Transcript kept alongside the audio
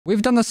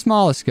We've done the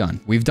smallest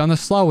gun. We've done the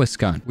slowest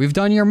gun. We've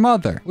done your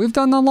mother. We've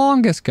done the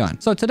longest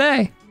gun. So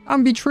today, I'm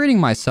gonna be treating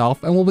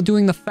myself and we'll be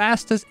doing the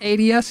fastest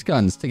ADS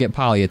guns to get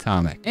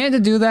polyatomic. And to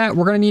do that,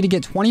 we're gonna need to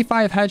get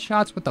 25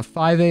 headshots with the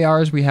 5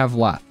 ARs we have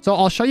left. So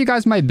I'll show you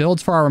guys my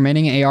builds for our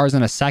remaining ARs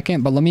in a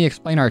second, but let me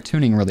explain our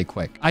tuning really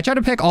quick. I tried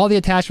to pick all the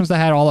attachments that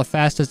had all the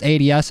fastest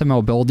ADS and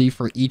mobility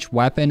for each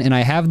weapon, and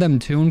I have them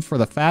tuned for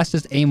the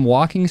fastest aim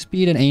walking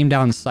speed and aim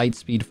down sight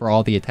speed for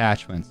all the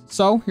attachments.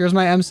 So here's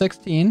my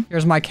M16,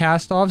 here's my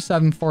Kastov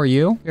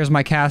 74U, here's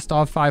my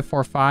Kastov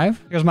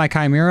 545, here's my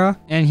Chimera,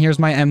 and here's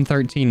my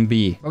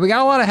M13B. But we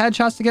got a lot of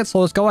headshots to get, so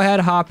let's go ahead,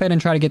 hop in, and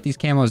try to get these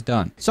camos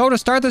done. So to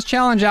start this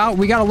challenge out,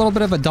 we got a little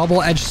bit of a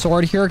double-edged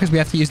sword here because we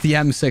have to use the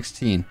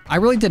M16. I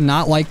really did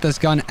not like this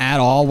gun at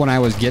all when I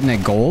was getting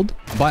it gold,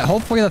 but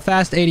hopefully the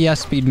fast ADS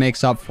speed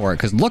makes up for it,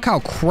 because look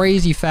how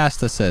crazy fast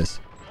this is.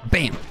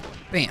 Bam,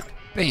 bam,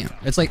 bam.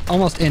 It's like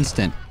almost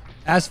instant.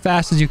 As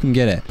fast as you can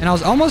get it. And I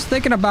was almost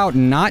thinking about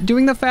not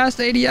doing the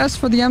fast ADS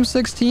for the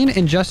M16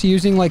 and just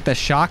using like the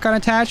shotgun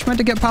attachment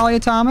to get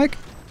polyatomic.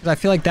 I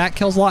feel like that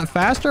kills a lot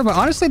faster, but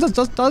honestly, this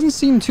doesn't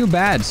seem too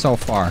bad so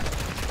far.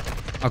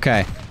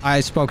 Okay, I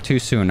spoke too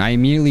soon. I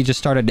immediately just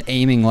started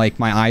aiming like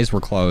my eyes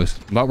were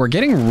closed. But we're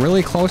getting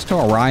really close to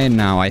Orion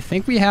now. I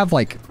think we have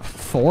like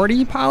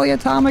 40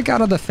 polyatomic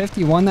out of the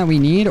 51 that we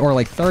need, or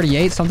like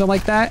 38, something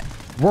like that.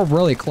 We're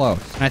really close.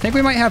 And I think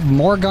we might have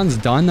more guns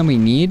done than we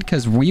need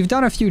because we've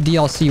done a few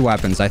DLC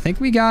weapons. I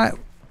think we got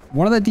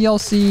one of the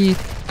DLC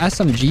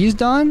SMGs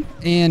done,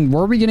 and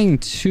we're getting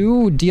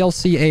 2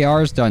 DLC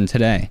ARs done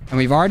today. And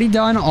we've already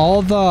done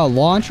all the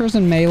launchers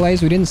and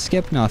melees. We didn't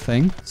skip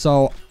nothing.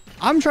 So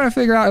I'm trying to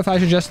figure out if I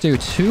should just do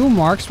 2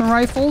 marksman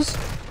rifles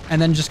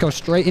and then just go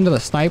straight into the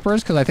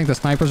snipers, because I think the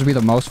snipers would be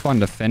the most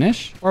fun to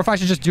finish. Or if I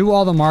should just do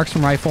all the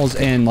marksman rifles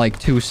and like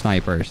 2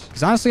 snipers.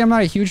 Because honestly, I'm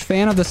not a huge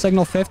fan of the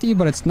Signal 50,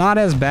 but it's not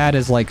as bad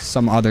as like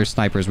some other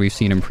snipers we've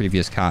seen in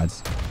previous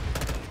CODs.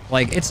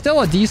 Like, it's still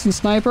a decent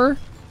sniper.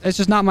 It's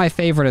just not my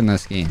favorite in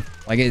this game.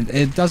 Like,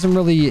 it doesn't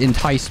really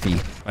entice me.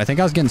 I think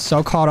I was getting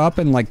so caught up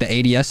in, like,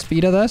 the ADS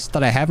speed of this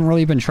that I haven't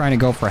really been trying to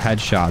go for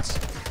headshots.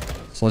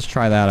 So let's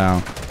try that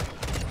out.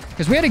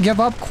 Because we had to give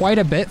up quite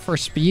a bit for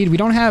speed. We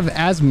don't have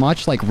as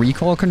much, like,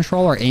 recoil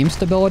control or aim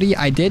stability.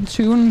 I did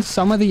tune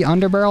some of the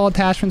underbarrel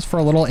attachments for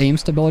a little aim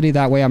stability.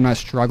 That way I'm not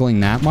struggling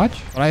that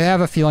much. But I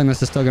have a feeling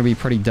this is still going to be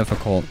pretty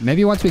difficult.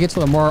 Maybe once we get to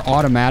the more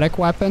automatic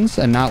weapons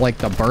and not, like,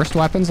 the burst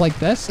weapons like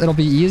this, it'll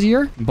be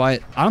easier.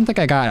 But I don't think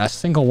I got a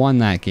single one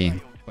that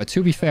game. But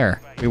to be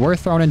fair, we were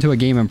thrown into a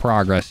game in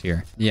progress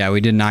here. Yeah,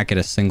 we did not get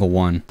a single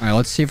one. All right,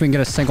 let's see if we can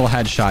get a single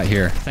headshot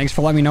here. Thanks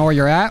for letting me know where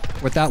you're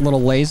at with that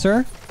little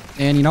laser.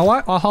 And you know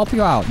what? I'll help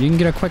you out. You can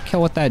get a quick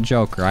kill with that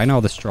Joker. I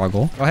know the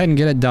struggle. Go ahead and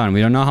get it done. We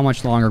don't know how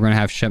much longer we're going to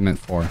have shipment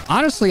for.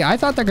 Honestly, I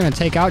thought they're going to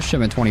take out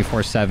shipment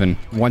 24/7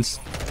 once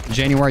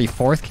January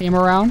 4th came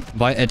around.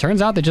 But it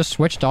turns out they just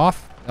switched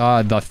off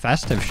the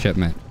festive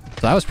shipment.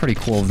 So that was pretty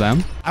cool of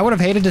them. I would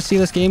have hated to see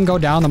this game go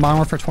down the Modern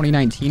Warfare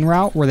 2019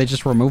 route where they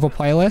just remove a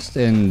playlist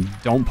and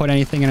don't put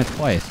anything in its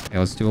place. Okay,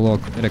 let's do a little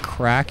bit of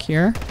crack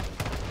here.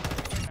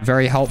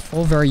 Very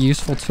helpful, very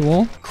useful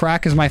tool.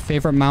 Crack is my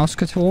favorite mouse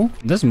tool.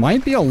 This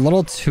might be a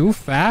little too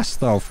fast,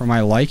 though, for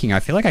my liking.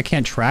 I feel like I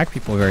can't track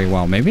people very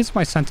well. Maybe it's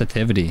my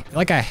sensitivity. I feel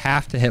like I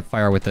have to hip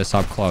fire with this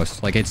up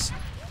close. Like, it's...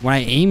 when I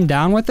aim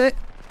down with it,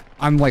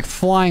 I'm, like,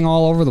 flying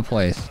all over the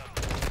place.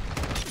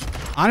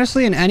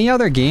 Honestly, in any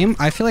other game,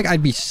 I feel like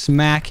I'd be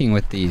smacking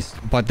with these.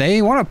 But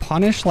they want to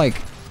punish, like,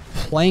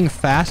 playing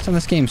fast in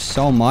this game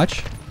so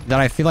much that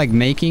I feel like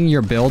making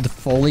your build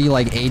fully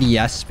like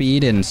ADS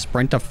speed and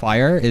sprint to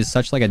fire is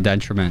such like a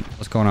detriment.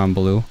 What's going on,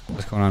 Blue?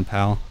 What's going on,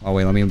 pal? Oh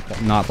wait, let me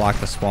not block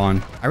the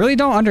spawn. I really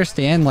don't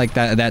understand like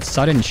that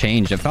sudden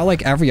change. It felt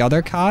like every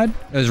other COD.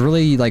 It was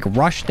really like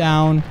rush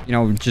down, you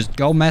know, just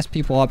go mess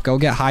people up, go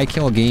get high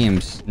kill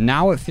games.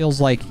 Now it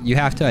feels like you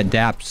have to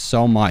adapt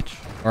so much.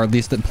 Or at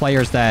least the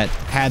players that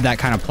had that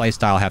kind of play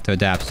style have to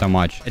adapt so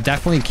much. It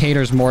definitely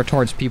caters more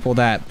towards people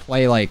that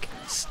play like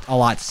a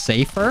lot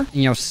safer,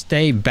 you know,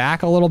 stay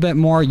back a little bit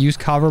more, use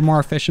cover more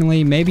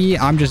efficiently. Maybe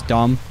I'm just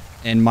dumb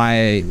and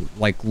my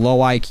like low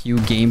IQ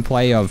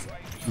gameplay of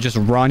just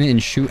run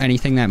and shoot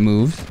anything that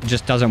moves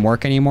just doesn't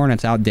work anymore and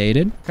it's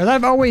outdated. Because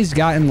I've always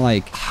gotten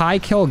like high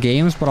kill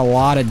games but a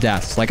lot of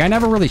deaths. Like I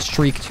never really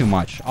streak too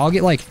much. I'll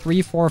get like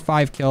 3, 4,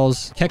 5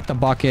 kills, kick the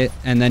bucket,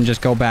 and then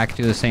just go back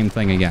to the same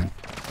thing again.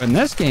 But in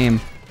this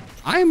game,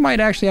 I might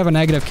actually have a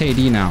negative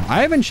KD now.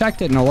 I haven't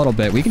checked it in a little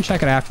bit. We can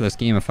check it after this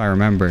game if I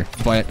remember.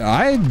 But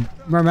I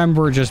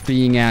remember just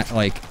being at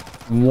like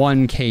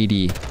 1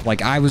 KD.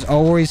 Like I was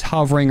always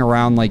hovering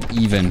around like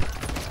even.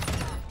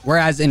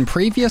 Whereas in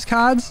previous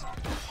CODs,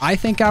 I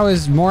think I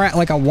was more at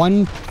like a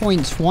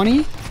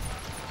 1.20,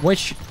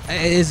 which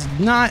is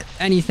not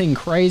anything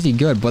crazy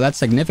good, but that's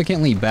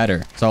significantly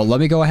better. So let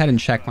me go ahead and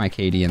check my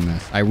KD in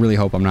this. I really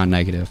hope I'm not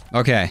negative.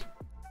 Okay.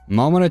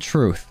 Moment of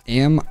truth.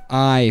 Am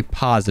I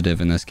positive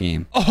in this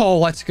game? Oh,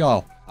 let's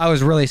go. I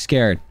was really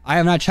scared. I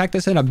have not checked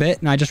this in a bit,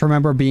 and I just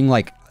remember being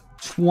like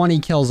 20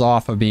 kills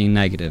off of being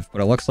negative. But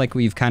it looks like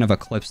we've kind of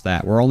eclipsed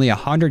that. We're only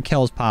 100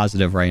 kills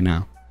positive right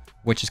now.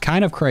 which is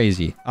kind of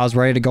crazy. I was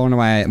ready to go into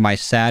my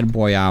sad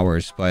boy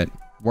hours, but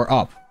we're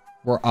up.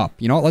 We're up.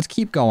 You know what? Let's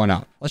keep going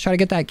up. Let's try to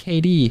get that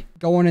KD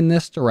going in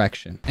this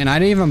direction. And I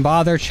didn't even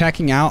bother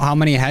checking out how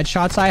many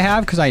headshots I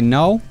have because I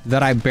know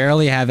that I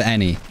barely have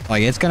any.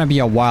 Like, it's going to be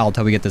a while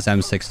till we get this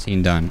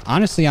M16 done.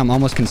 Honestly, I'm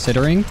almost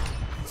considering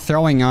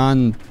throwing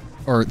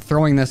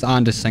this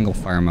on to single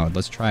fire mode.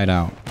 Let's try it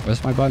out.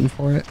 What's my button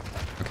for it?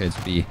 Okay,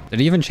 it's B.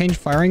 Did it even change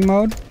firing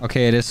mode?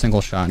 Okay, it is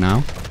single shot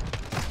now.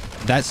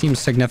 That seems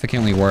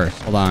significantly worse.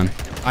 Hold on.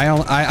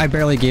 I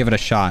barely gave it a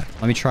shot.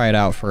 Let me try it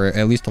out for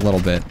at least a little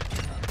bit.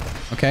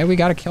 Okay, we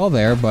got a kill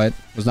there, but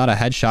it was not a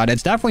headshot.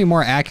 It's definitely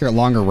more accurate,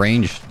 longer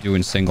range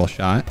doing single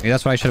shot. Maybe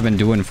that's what I should have been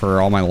doing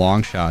for all my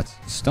long shots.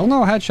 Still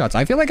no headshots.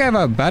 I feel like I have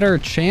a better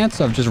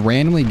chance of just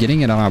randomly getting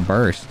it on a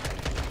burst.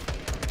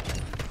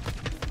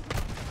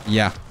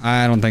 Yeah,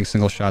 I don't think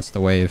single shot's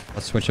the wave.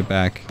 Let's switch it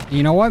back.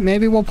 You know what?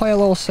 Maybe we'll play a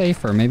little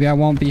safer. Maybe I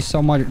won't be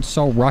so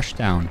rushed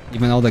down,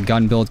 even though the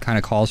gun build kind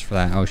of calls for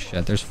that. Oh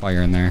shit, there's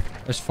fire in there.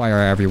 There's fire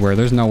everywhere.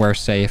 There's nowhere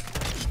safe.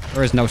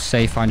 There is no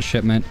safe on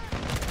shipment.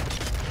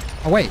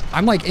 Oh, wait.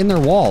 I'm, like, in their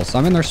walls.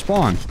 I'm in their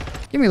spawn.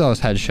 Give me those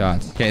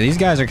headshots. Okay, these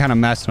guys are kind of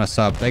messing us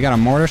up. They got a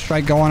mortar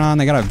strike going on.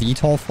 They got a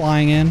VTOL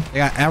flying in. They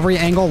got every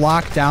angle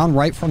locked down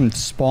right from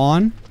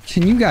spawn.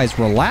 Can you guys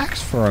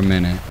relax for a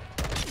minute?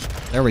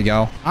 There we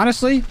go.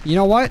 Honestly, you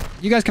know what?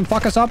 You guys can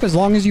fuck us up as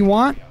long as you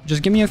want.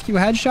 Just give me a few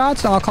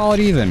headshots and I'll call it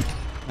even.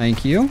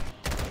 Thank you.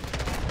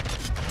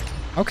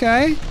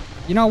 Okay.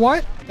 You know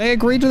what? They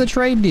agreed to the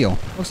trade deal.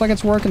 Looks like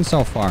it's working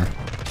so far.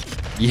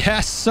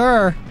 Yes,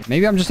 sir.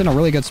 Maybe I'm just in a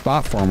really good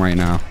spot for him right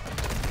now.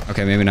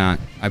 Okay, maybe not.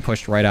 I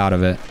pushed right out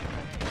of it.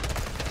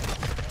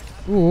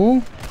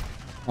 Ooh.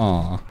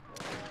 Aw.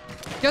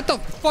 Get the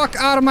fuck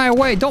out of my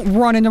way. Don't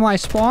run into my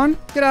spawn.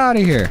 Get out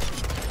of here.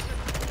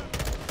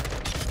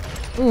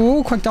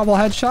 Ooh, quick double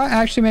headshot.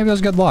 Actually, maybe it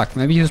was good luck.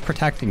 Maybe he was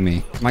protecting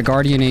me. My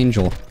guardian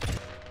angel.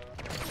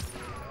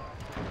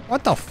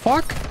 What the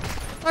fuck?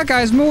 That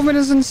guy's movement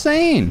is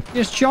insane. He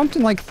just jumped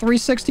in like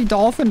 360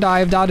 dolphin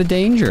dived out of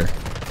danger.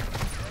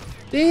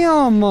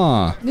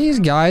 Damn, these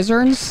guys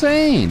are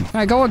insane. Can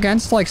I go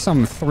against like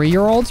some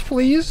 3-year-olds,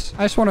 please?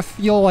 I just want to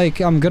feel like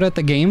I'm good at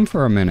the game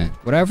for a minute.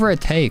 Whatever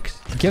it takes.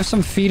 Give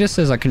some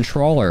fetuses a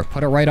controller.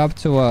 Put it right up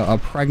to a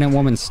pregnant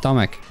woman's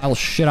stomach. I'll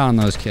shit on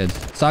those kids.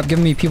 Stop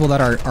giving me people that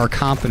are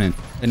competent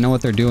and know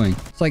what they're doing.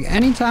 It's like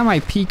anytime I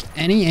peek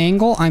any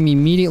angle, I'm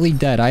immediately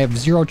dead. I have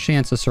 0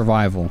 chance of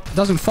survival. It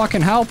doesn't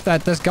fucking help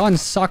that this gun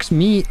sucks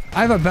meat.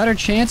 I have a better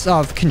chance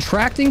of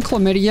contracting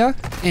chlamydia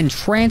and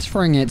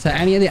transferring it to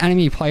any of the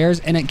enemy players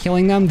and it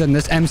killing them than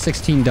this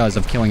M16 does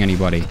of killing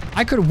anybody.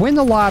 I could win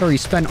the lottery,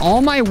 spend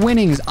all my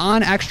winnings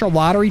on extra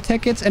lottery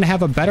tickets and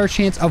have a better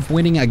chance of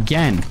winning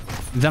again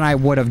than I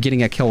would of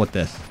getting a kill with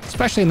this.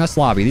 Especially in this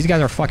lobby. These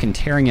guys are fucking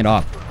tearing it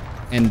up.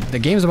 And the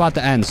game's about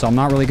to end, so I'm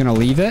not really gonna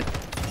leave it.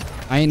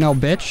 I ain't no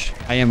bitch.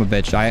 I am a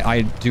bitch.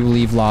 I do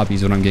leave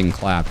lobbies when I'm getting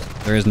clapped.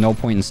 There is no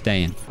point in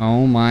staying.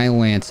 Oh my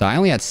Lanza. I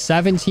only had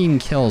 17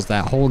 kills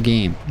that whole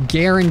game.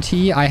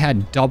 Guarantee I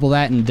had double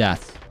that in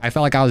death. I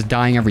felt like I was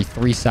dying every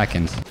 3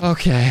 seconds.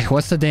 Okay,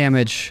 what's the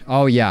damage?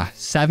 Oh yeah,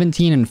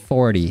 17 and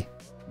 40.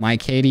 My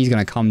KD's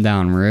gonna come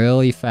down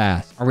really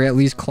fast. Are we at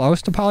least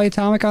close to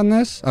polyatomic on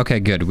this?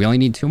 Okay, good. We only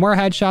need 2 more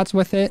headshots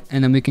with it,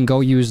 and then we can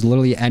go use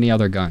literally any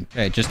other gun.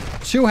 Okay, just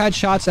 2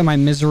 headshots and my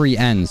misery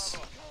ends.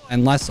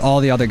 Unless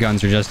all the other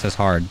guns are just as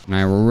hard. And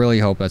I really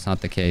hope that's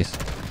not the case.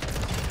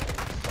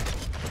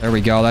 There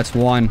we go. That's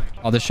 1.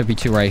 Oh, this should be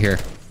 2 right here.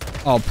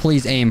 Oh,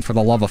 please aim for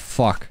the love of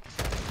fuck.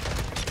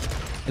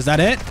 Is that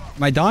it?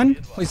 Am I done?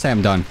 Please say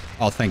I'm done.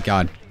 Oh, thank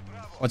God.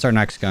 What's our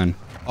next gun?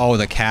 Oh,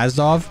 the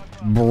Kazov?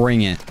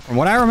 Bring it. From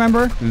what I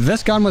remember,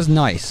 this gun was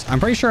nice. I'm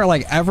pretty sure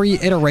like every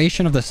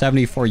iteration of the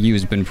 74U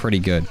has been pretty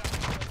good.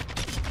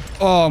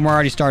 Oh, and we're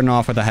already starting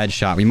off with a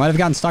headshot. We might have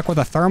gotten stuck with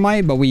a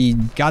thermite, but we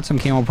got some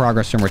camo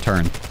progress in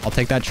return. I'll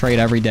take that trade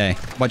every day.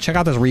 But check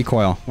out this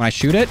recoil. When I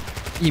shoot it,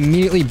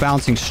 immediately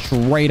bouncing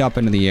straight up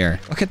into the air.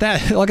 Look at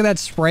that. Look at that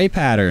spray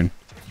pattern.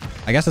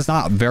 I guess it's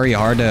not very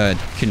hard to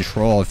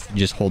control if you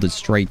just hold it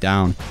straight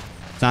down.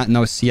 It's not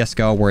no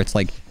CSGO where it's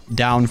like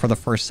down for the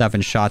first 7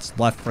 shots,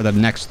 left for the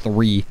next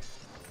 3,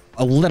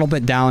 a little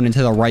bit down and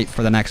to the right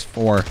for the next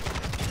 4.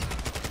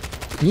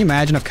 Can you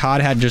imagine if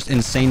COD had just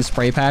insane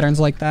spray patterns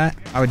like that?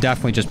 I would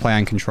definitely just play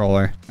on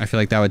controller. I feel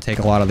like that would take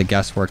a lot of the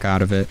guesswork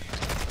out of it.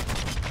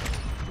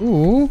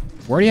 Ooh,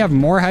 we already have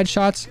more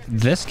headshots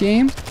this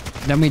game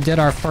than we did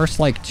our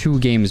first like 2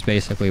 games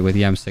basically with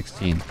the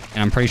M16.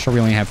 And I'm pretty sure we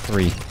only have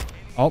 3.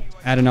 Oh,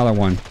 add another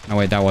one. No,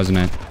 wait, that wasn't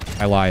it.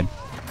 I lied.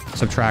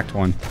 Subtract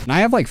 1. And I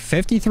have like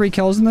 53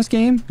 kills in this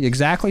game.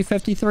 Exactly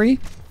 53.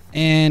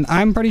 And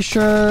I'm pretty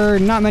sure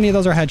not many of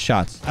those are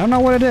headshots. I don't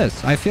know what it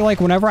is. I feel like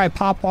whenever I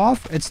pop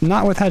off, it's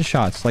not with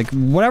headshots. Like,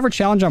 whatever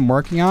challenge I'm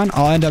working on,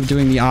 I'll end up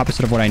doing the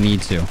opposite of what I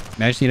need to.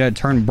 I just need to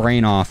turn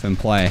brain off and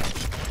play.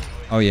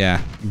 Oh,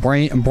 yeah.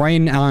 Brain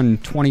on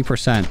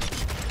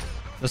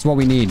 20%. That's what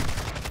we need.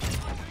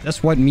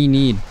 That's what me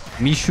need.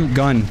 Me shoot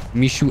gun.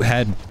 Me shoot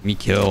head. Me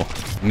kill.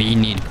 Me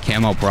need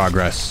camo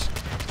progress.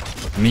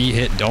 Me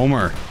hit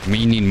domer.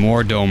 Me need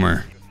more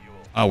domer.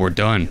 Oh, we're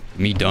done.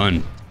 Me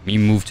done. Me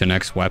move to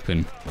next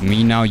weapon.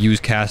 Me now use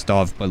cast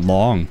off, but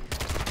long.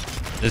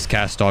 This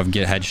cast off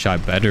get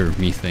headshot better,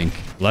 me think.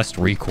 Less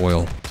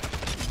recoil.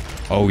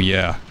 Oh,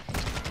 yeah.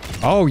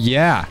 Oh,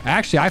 yeah.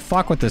 Actually, I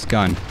fuck with this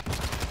gun.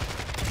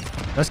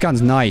 This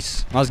gun's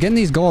nice. When I was getting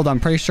these gold, I'm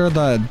pretty sure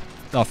the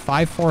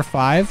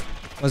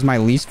 545 was my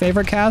least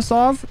favorite cast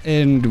off,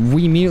 and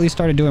we immediately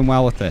started doing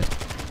well with it.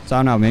 So I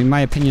don't know, maybe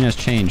my opinion has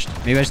changed.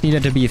 Maybe I just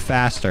needed to be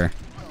faster,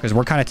 because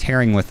we're kind of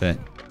tearing with it.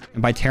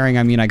 And by tearing,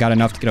 I mean I got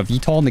enough to get a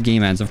VTOL and the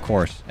game ends, of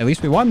course. At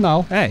least we won,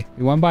 though. Hey,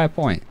 we won by a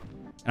point.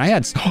 And I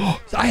had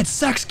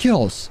 6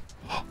 kills.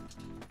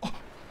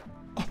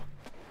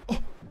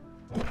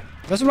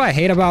 This is what I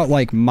hate about,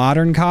 like,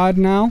 modern COD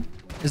now,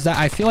 is that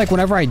I feel like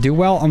whenever I do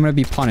well, I'm going to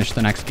be punished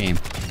the next game.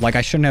 Like,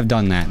 I shouldn't have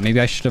done that. Maybe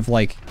I should have,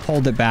 like,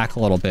 pulled it back a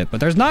little bit. But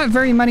there's not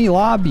very many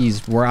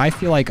lobbies where I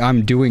feel like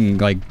I'm doing,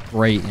 like,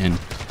 great in.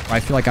 Where I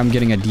feel like I'm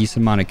getting a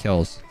decent amount of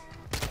kills.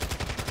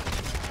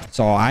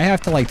 So I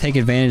have to, like, take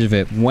advantage of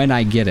it when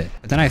I get it.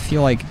 But then I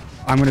feel like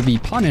I'm going to be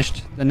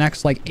punished the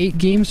next, like, 8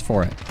 games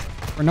for it.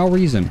 For no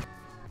reason.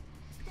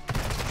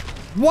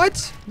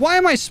 What? Why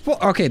am I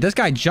okay, this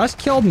guy just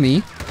killed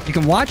me. You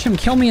can watch him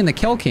kill me in the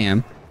kill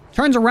cam.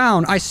 Turns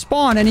around, I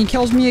spawn, and he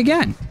kills me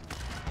again.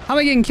 How am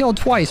I getting killed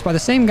twice by the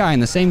same guy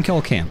in the same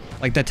kill cam?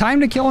 Like, the time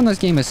to kill in this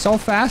game is so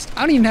fast,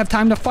 I don't even have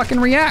time to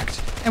fucking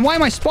react. And why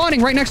am I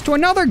spawning right next to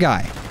another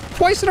guy?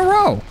 Twice in a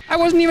row. I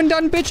wasn't even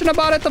done bitching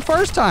about it the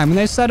first time. And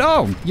they said,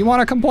 oh, you want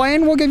to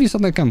complain? We'll give you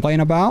something to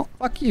complain about.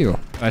 Fuck you.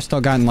 But I've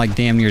still gotten, like,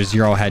 damn near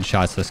 0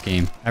 headshots this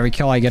game. Every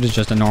kill I get is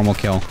just a normal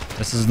kill.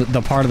 This is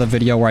the part of the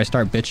video where I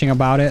start bitching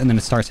about it, and then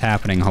it starts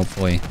happening,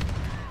 hopefully.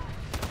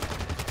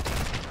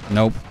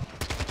 Nope.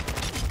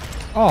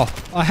 Oh,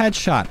 a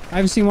headshot. I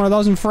haven't seen one of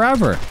those in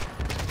forever.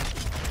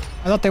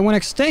 I thought they went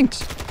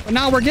extinct. But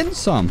now we're getting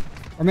some.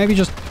 Or maybe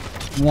just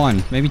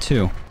 1. Maybe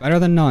 2. Better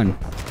than none.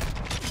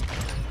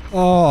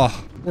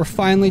 Oh, we're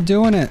finally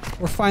doing it.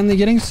 We're finally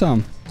getting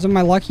some. Is it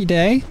my lucky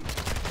day?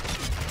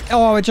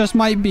 Oh, it just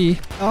might be.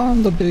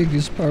 I'm the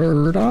biggest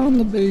bird. I'm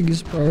the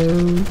biggest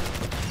bird.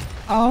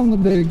 I'm the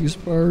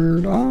biggest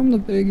bird. I'm the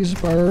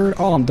biggest bird.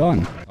 Oh, I'm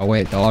done. Oh,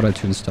 wait. The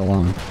auto-tune's still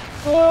on.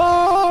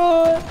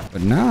 Oh!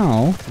 But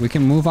now we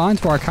can move on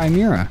to our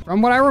Chimera.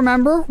 From what I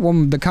remember,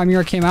 when the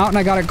Chimera came out and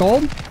I got it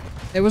gold,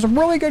 it was a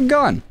really good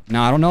gun.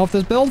 Now, I don't know if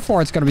this build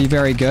for it's going to be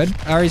very good.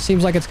 It already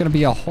seems like it's going to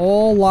be a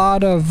whole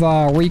lot of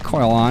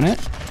recoil on it.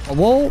 But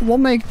we'll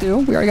make do.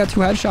 We already got 2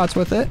 headshots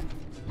with it.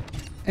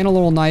 And a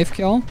little knife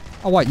kill.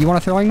 Oh, what? You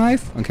want a throwing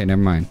knife? Okay,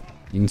 never mind.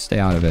 You can stay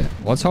out of it.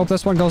 Let's hope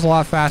this one goes a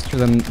lot faster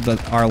than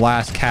our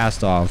last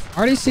cast off.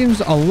 Already seems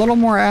a little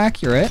more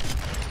accurate.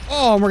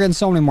 Oh, we're getting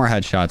so many more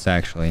headshots,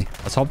 actually.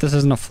 Let's hope this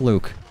isn't a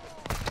fluke.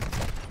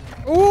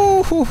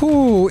 Ooh, hoo,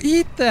 hoo,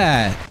 eat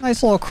that.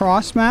 Nice little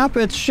cross map.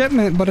 It's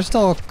shipment, but it's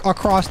still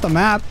across the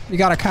map. You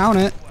gotta count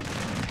it.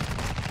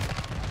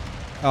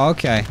 Oh,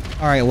 okay.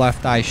 All right,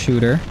 left eye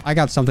shooter. I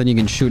got something you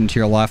can shoot into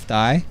your left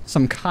eye.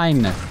 Some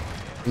kindness,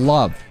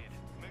 love,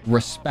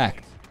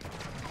 respect,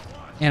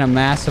 and a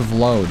massive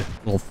load,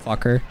 little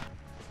fucker.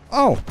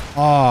 Oh,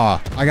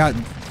 I got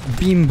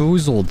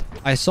beamboozled.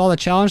 I saw the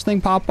challenge thing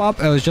pop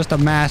up. It was just a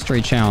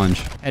mastery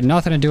challenge. It had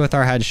nothing to do with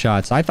our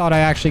headshots. I thought I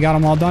actually got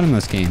them all done in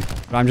this game.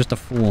 But I'm just a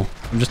fool.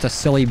 I'm just a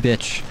silly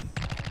bitch.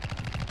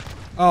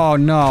 Oh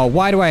no,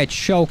 why do I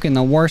choke in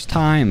the worst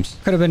times?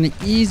 Could have been an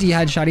easy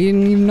headshot. He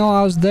didn't even know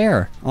I was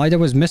there. All I did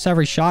was miss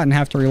every shot and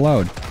have to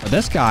reload. But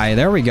this guy,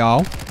 there we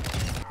go.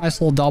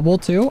 Nice little double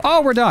too.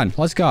 Oh, we're done.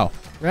 Let's go.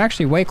 We're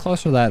actually way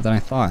closer to that than I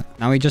thought.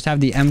 Now we just have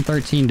the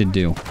M13 to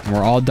do. And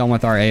we're all done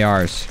with our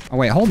ARs. Oh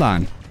wait, hold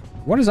on.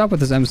 What is up with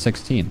this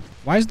M16?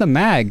 Why does the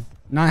mag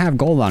not have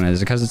gold on it?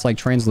 Is it because it's like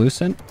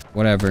translucent?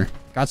 Whatever.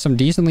 Got some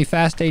decently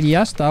fast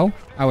ADS though.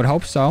 I would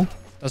hope so.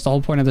 That's the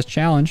whole point of this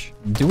challenge.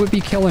 Do it be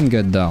killing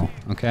good though.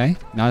 Okay.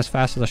 Not as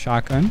fast as a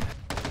shotgun.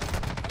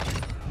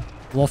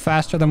 A little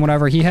faster than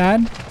whatever he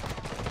had.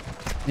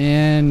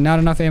 And not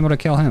enough ammo to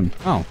kill him.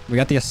 Oh, we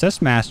got the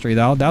assist mastery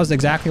though. That was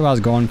exactly what I was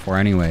going for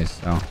anyways.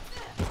 So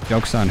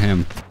joke's on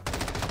him.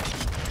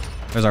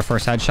 There's our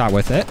first headshot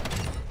with it.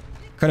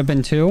 Could have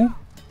been 2,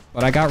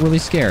 but I got really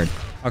scared.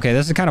 Okay,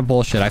 this is kind of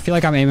bullshit. I feel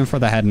like I'm aiming for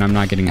the head and I'm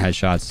not getting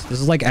headshots. This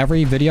is like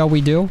every video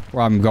we do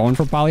where I'm going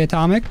for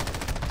polyatomic.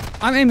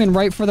 I'm aiming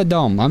right for the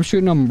dome. I'm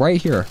shooting him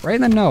right here, right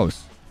in the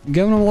nose. I'm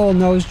giving him a little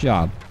nose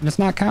job, and it's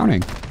not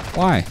counting.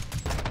 Why?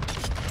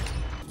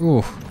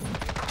 Ooh.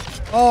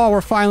 Oh,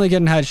 we're finally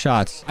getting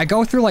headshots. I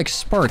go through like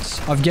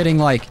spurts of getting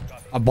like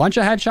a bunch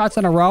of headshots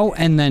in a row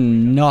and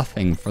then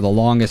nothing for the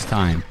longest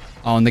time.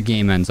 Oh, and the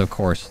game ends, of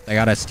course. They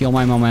gotta steal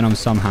my momentum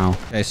somehow.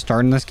 Okay,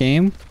 starting this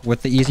game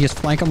with the easiest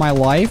flank of my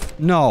life?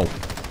 No.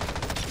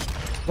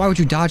 Why would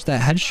you dodge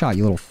that headshot,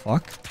 you little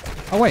fuck?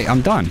 Oh, wait,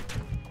 I'm done.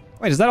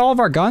 Wait, is that all of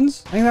our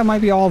guns? I think that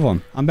might be all of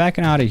them. I'm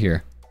backing out of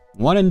here.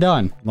 1 and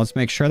done. Let's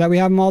make sure that we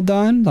have them all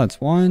done.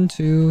 That's 1,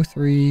 2,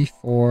 3,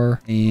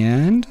 4,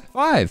 and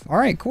 5. All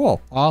right,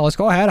 cool. Let's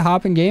go ahead,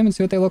 hop in game, and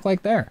see what they look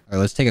like there. All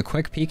right, let's take a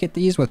quick peek at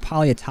these with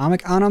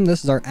polyatomic on them.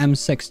 This is our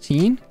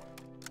M16.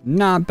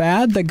 Not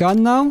bad. The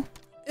gun, though,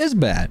 is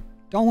bad.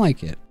 Don't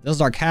like it. This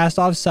is our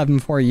cast-off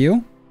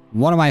 7-4U.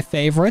 One of my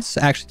favorites.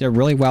 Actually did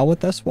really well with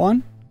this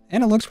one.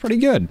 And it looks pretty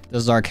good.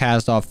 This is our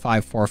cast-off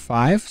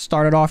 545.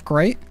 Started off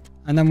great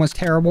and then was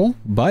terrible,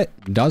 but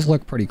does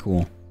look pretty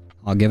cool.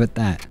 I'll give it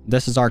that.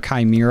 This is our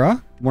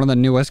Chimera. One of the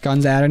newest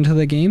guns added to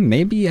the game.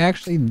 Maybe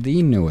actually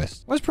the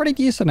newest. Was pretty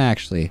decent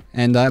actually.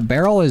 And that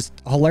barrel is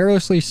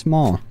hilariously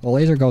small. The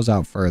laser goes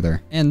out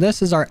further. And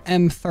this is our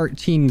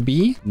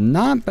M13B.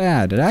 Not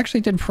bad. It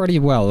actually did pretty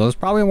well. It was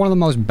probably one of the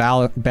most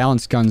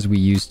balanced guns we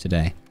used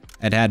today.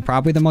 It had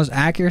probably the most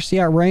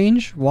accuracy at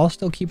range while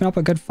still keeping up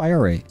a good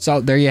fire rate.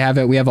 So there you have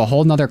it. We have a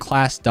whole nother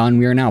class done.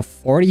 We are now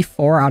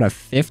 44 out of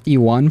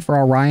 51 for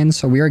Orion.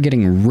 So we are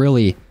getting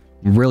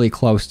really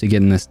close to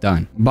getting this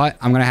done. But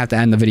I'm going to have to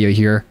end the video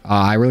here.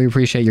 I really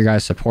appreciate your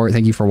guys' support.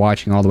 Thank you for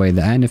watching all the way to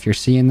the end. If you're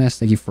seeing this,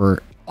 thank you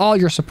for all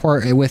your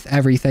support with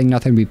everything.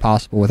 Nothing would be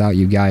possible without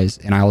you guys.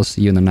 And I will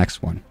see you in the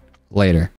next one. Later.